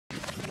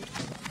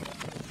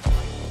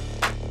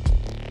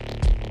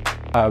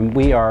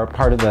We are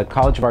part of the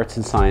College of Arts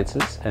and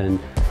Sciences, and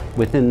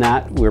within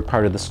that we're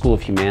part of the School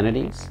of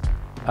Humanities,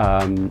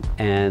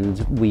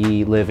 and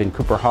we live in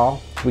Cooper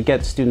Hall. We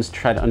get students to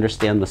try to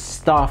understand the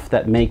stuff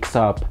that makes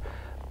up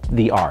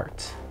the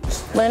art.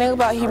 Learning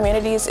about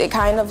humanities, it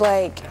kind of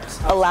like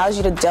allows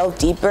you to delve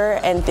deeper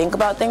and think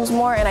about things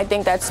more, and I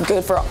think that's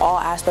good for all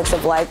aspects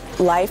of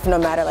life, no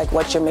matter like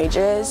what your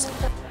major is.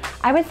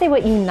 I would say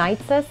what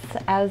unites us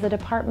as a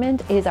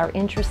department is our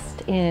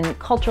interest in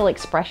cultural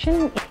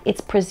expression.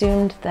 It's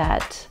presumed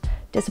that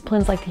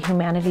disciplines like the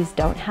humanities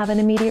don't have an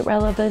immediate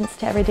relevance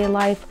to everyday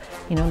life,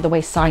 you know, the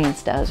way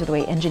science does or the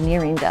way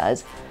engineering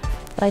does.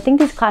 But I think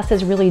these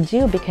classes really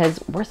do,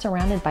 because we're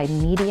surrounded by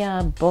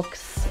media,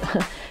 books,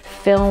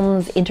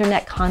 films,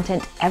 internet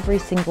content every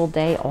single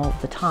day, all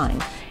the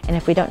time. And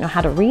if we don't know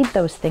how to read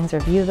those things or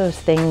view those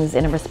things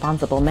in a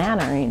responsible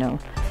manner, you know,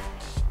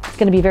 it's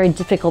going to be very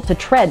difficult to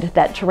tread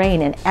that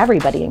terrain, and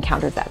everybody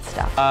encounters that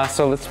stuff.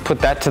 So let's put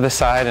that to the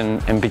side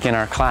and begin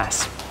our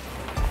class.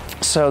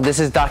 So this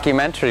is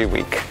documentary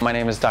week. My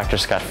name is Dr.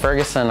 Scott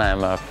Ferguson.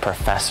 I'm a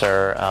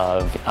professor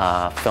of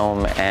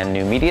film and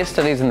new media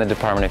studies in the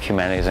Department of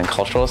Humanities and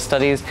Cultural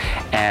Studies,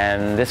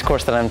 and this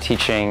course that I'm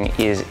teaching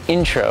is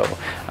Intro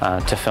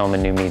to Film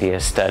and New Media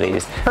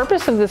Studies. The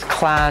purpose of this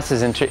class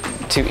is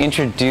to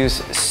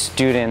introduce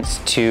students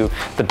to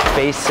the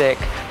basic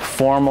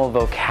formal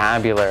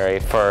vocabulary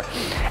for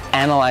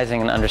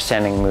analyzing and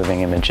understanding moving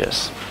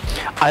images.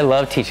 I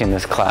love teaching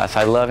this class.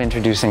 I love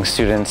introducing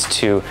students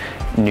to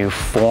new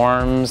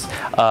forms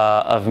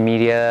of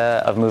media,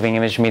 of moving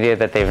image media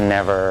that they've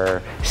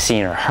never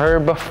seen or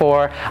heard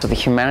before. So the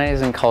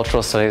Humanities and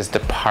Cultural Studies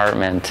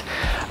department,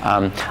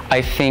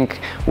 I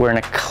think we're an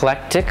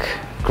eclectic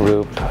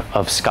group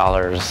of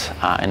scholars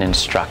and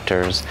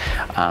instructors.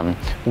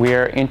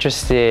 We're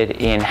interested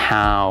in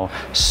how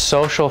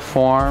social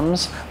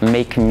forms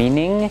make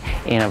meaning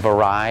in a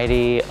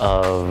variety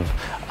of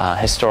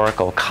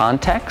historical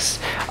contexts,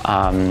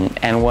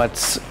 and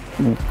what's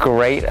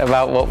great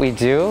about what we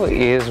do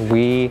is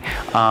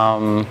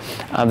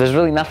there's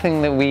really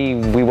nothing that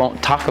we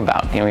won't talk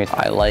about. You know,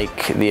 I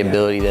like the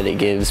ability that it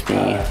gives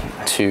me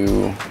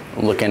to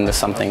look into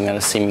something that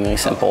is seemingly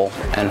simple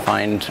and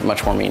find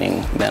much more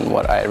meaning than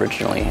what I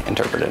originally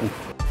interpreted.